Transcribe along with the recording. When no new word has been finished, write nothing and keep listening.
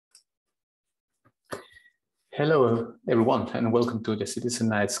Hello, everyone, and welcome to the Citizen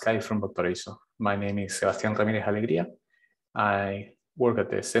Night Sky from Valparaíso. My name is Sebastian Ramírez Alegría. I work at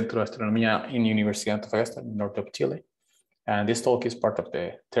the Centro de Astronomía in Universidad de Antofagasta, north of Chile. And this talk is part of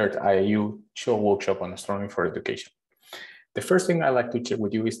the third IAU Shaw-IAU Workshop on Astronomy for Education. The first thing I'd like to check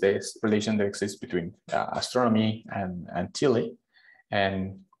with you is the relation that exists between astronomy and Chile.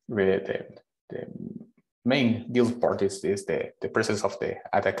 And the main deal part is the presence of the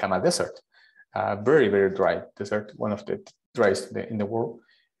Atacama Desert. Very, very dry desert, one of the driest in the world,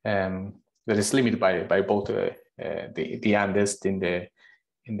 that is limited by both the Andes in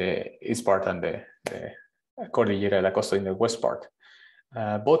the east part and the Cordillera de la Costa in the west part.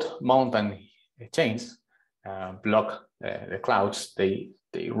 Both mountain chains block the clouds. They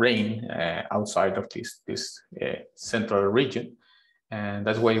rain outside of this central region, and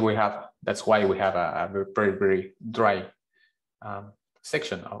that's why we have a very, very dry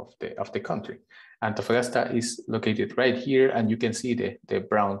section of the country. Antofagasta is located right here, and you can see the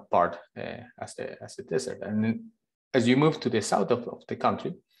brown part as the desert. And then as you move to the south of the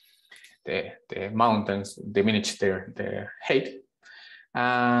country, the mountains diminish their height,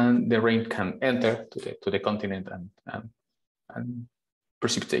 and the rain can enter to the continent and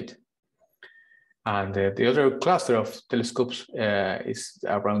precipitate. And the other cluster of telescopes is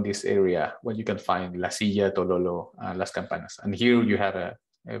around this area where you can find La Silla, Tololo, and Las Campanas. And here you have a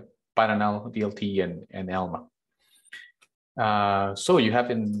Paranal, DLT, and ELMA. So you have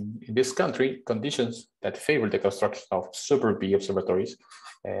in this country conditions that favor the construction of super B observatories.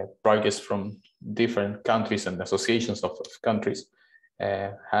 Projects from different countries and associations of countries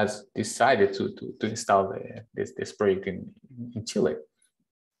has decided to install this project in Chile.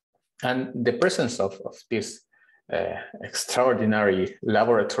 And the presence of these extraordinary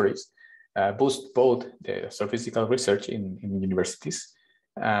laboratories boosts both the astrophysical research in universities,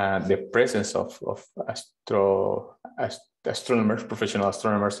 the presence of astronomers, professional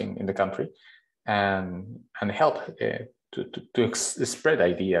astronomers in the country, and help to spread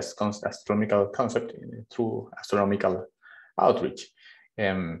ideas, astronomical concept through astronomical outreach.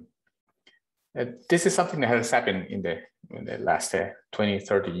 This is something that has happened in the last 20,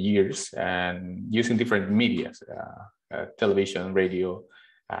 30 years, and using different media, television, radio,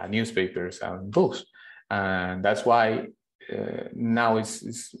 newspapers, and books. And that's why now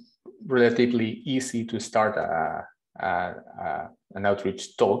it's relatively easy to start an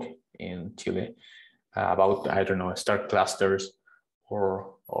outreach talk in Chile about, I don't know, star clusters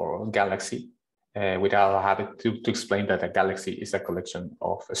or galaxy, without having to explain that a galaxy is a collection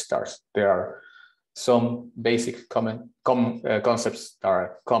of stars. There are some basic concepts that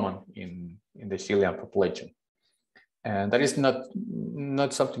are common in the Chilean population, and that is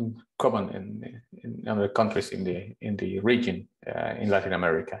not something common in other countries in the region in Latin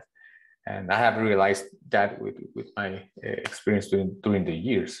America. And I have realized that with my experience during the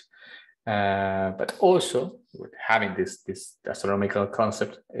years. But also with having this astronomical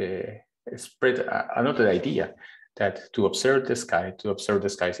concept, spread another idea that to observe the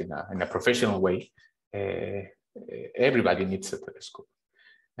skies in a professional way, everybody needs a telescope,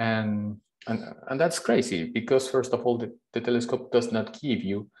 and that's crazy, because first of all, the telescope does not give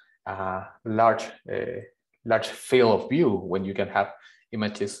you a large field of view when you can have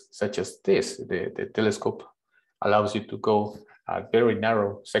images such as this. The telescope allows you to go very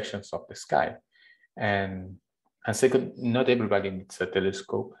narrow sections of the sky, and second, not everybody needs a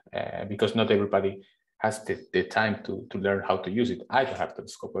telescope because not everybody has the time to learn how to use it. I don't have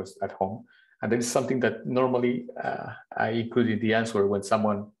telescopes at home, and that is something that normally I include in the answer when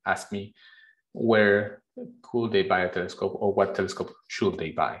someone asks me where could they buy a telescope or what telescope should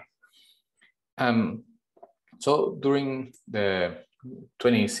they buy. So during the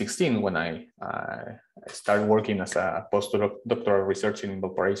 2016, when I started working as a postdoctoral researcher in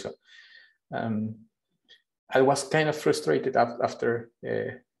Valparaíso, I was kind of frustrated after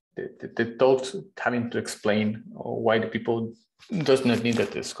the talks, having to explain why the people does not need a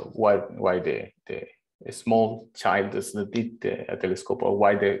telescope, why the small child does not need a telescope, or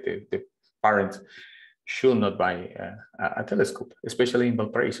why the parents should not buy a telescope, especially in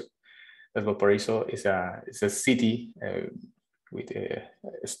Valparaíso. As Valparaíso is a city with a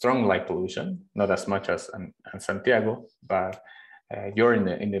strong light pollution, not as much as Santiago, but you're in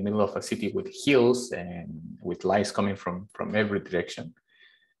the middle of a city with hills and with lights coming from every direction.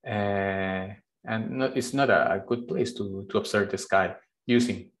 And it's not a good place to observe the sky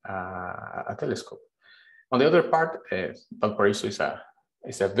using a telescope. On the other part, Valparaíso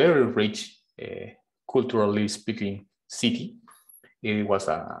is a very rich, culturally speaking city. It was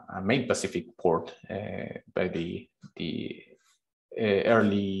a main Pacific port by the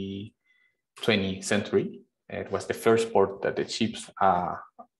early 20th century. It was the first port that the ships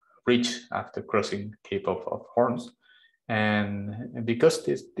reached after crossing Cape of Horns. And because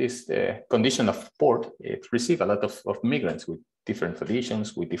this condition of port, it received a lot of migrants with different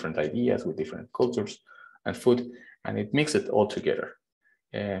traditions, with different ideas, with different cultures and food, and it mixed it all together.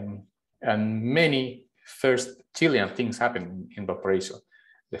 And many first Chilean things happened in Valparaíso.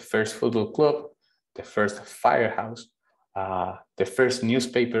 The first football club, the first firehouse, the first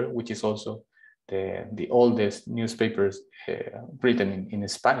newspaper, which is also the oldest newspapers written in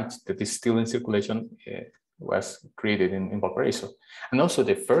Spanish that is still in circulation, was created in Valparaíso. And also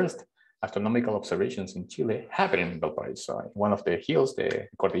the first astronomical observations in Chile happened in Valparaíso. One of the hills, the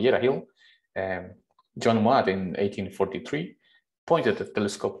Cordillera Hill, John Watt in 1843 pointed the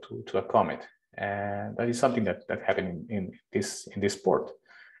telescope to a comet. And that is something that happened in this port.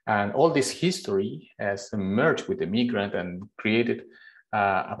 And all this history has merged with the migrant and created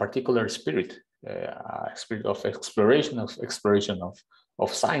a particular spirit, a spirit of exploration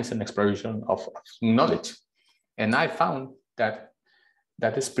of science and exploration of knowledge. And I found that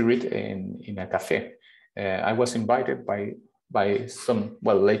spirit in a cafe. I was invited by some,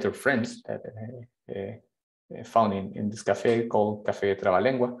 well, later friends that found in this cafe called Café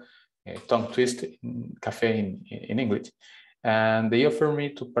Trabalengua, tongue twist cafe in English. And they offered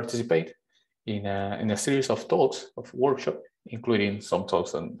me to participate in a series of talks, of workshop, including some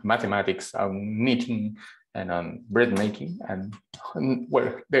talks on mathematics, on knitting, and on bread making, and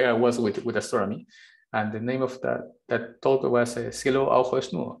where there I was with astronomy. And the name of that talk was Cielo a ojo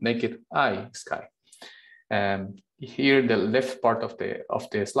desnudo, naked eye sky. Here, the left part of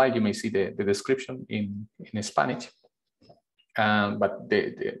the slide, you may see the description in Spanish. But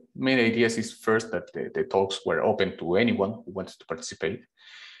the main idea is first that the talks were open to anyone who wants to participate.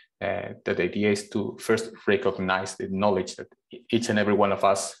 That the idea is to first recognize the knowledge that each and every one of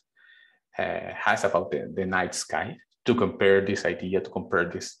us has about the night sky, to compare this idea, to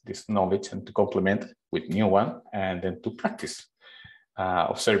compare this knowledge, and to complement with new one, and then to practice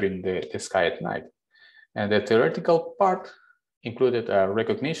observing the sky at night. And the theoretical part included a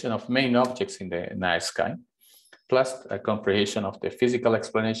recognition of main objects in the night sky, plus a comprehension of the physical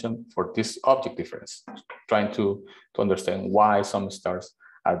explanation for this object difference, trying to understand why some stars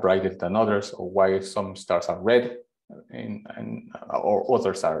are brighter than others, or why some stars are red or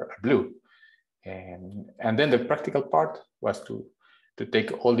others are blue. And then the practical part was to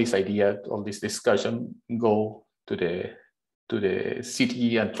take all this idea, all this discussion, go to the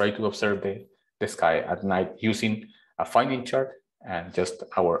city and try to observe the sky at night using a finding chart and just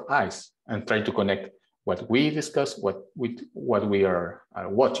our eyes, and try to connect what we discuss with what we are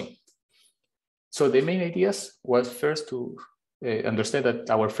watching. So the main ideas was first to understand that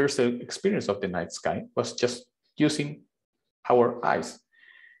our first experience of the night sky was just using our eyes,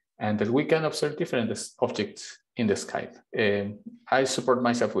 and that we can observe different objects in the sky. I support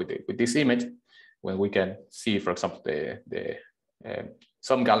myself with this image, when we can see, for example,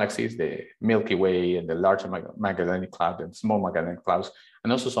 some galaxies, the Milky Way and the larger Magellanic Cloud and small Magellanic Clouds,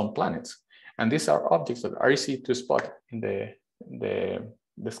 and also some planets. And these are objects that are easy to spot in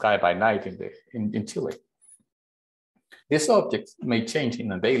the sky by night in Chile. These objects may change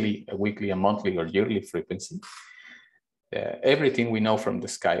in a daily, a weekly, a monthly, or yearly frequency. Everything we know from the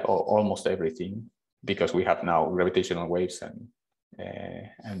sky, or almost everything, because we have now gravitational waves and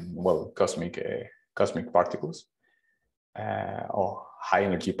well, cosmic particles, or high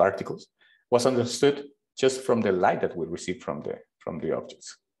energy particles, was understood just from the light that we receive from the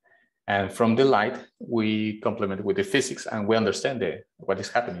objects. And from the light, we complement with the physics, and we understand what is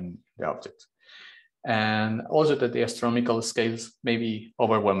happening in the object. And also that the astronomical scales may be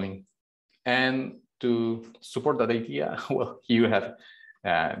overwhelming. And to support that idea, well, you have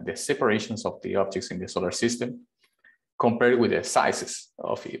the separations of the objects in the solar system compared with the sizes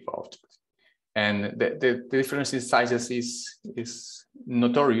of the objects. And the difference in sizes is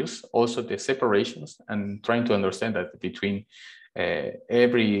notorious. Also the separations, and trying to understand that between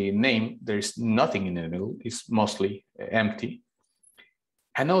every name, there's nothing in the middle, it's mostly empty.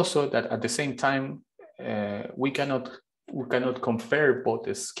 And also that at the same time, we cannot compare both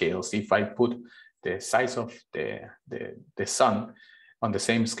the scales. If I put the size of the sun on the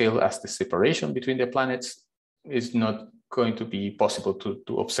same scale as the separation between the planets, is not going to be possible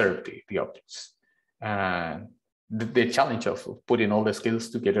to observe the objects. And the challenge of putting all the scales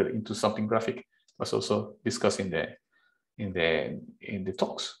together into something graphic was also discussed in the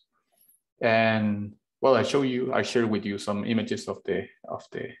talks. And well, I share with you some images of the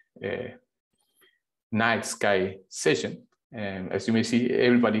night sky session. And as you may see,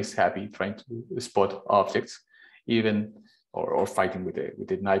 everybody's happy trying to spot objects. Even or fighting with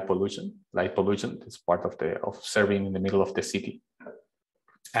the night pollution. Light pollution is part of serving in the middle of the city,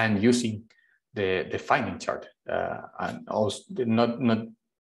 and using the finding chart, and also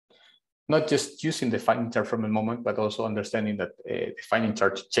not just using the finding chart from a moment, but also understanding that the finding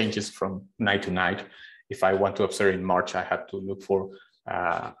chart changes from night to night. If I want to observe in March, I have to look for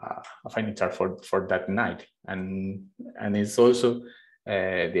a finding chart for that night, and it's also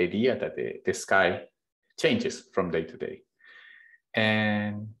the idea that the sky changes from day to day.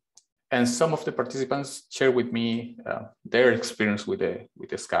 And some of the participants share with me their experience with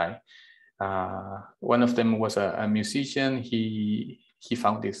the sky. One of them was a musician. He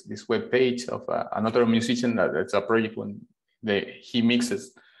found this web page of another musician. That's a project when he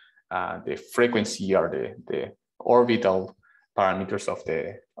mixes the frequency or the orbital parameters of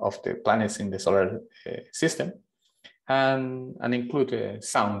the planets in the solar system, and include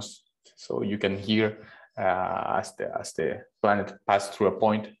sounds, so you can hear as the planet passes through a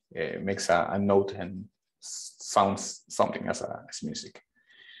point, makes a note and sounds something as music.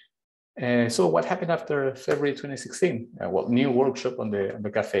 So what happened after February 2016? Well, new workshop on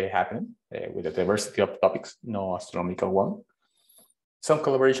the cafe happened with a diversity of topics, no astronomical one. Some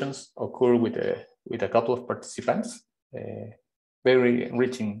collaborations occur with a couple of participants, very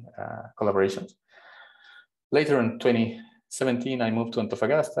enriching collaborations. Later in 2017, I moved to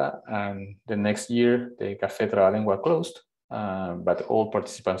Antofagasta, and the next year the Café Trabalengua closed, but all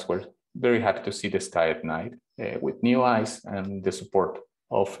participants were very happy to see the sky at night with new eyes and the support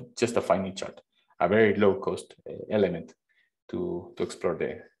of just a finding chart, a very low-cost element to explore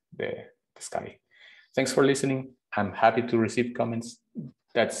the sky. Thanks for listening. I'm happy to receive comments.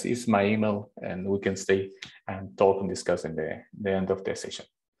 That is my email, and we can stay and talk and discuss in the end of the session.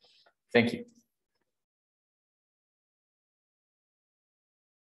 Thank you.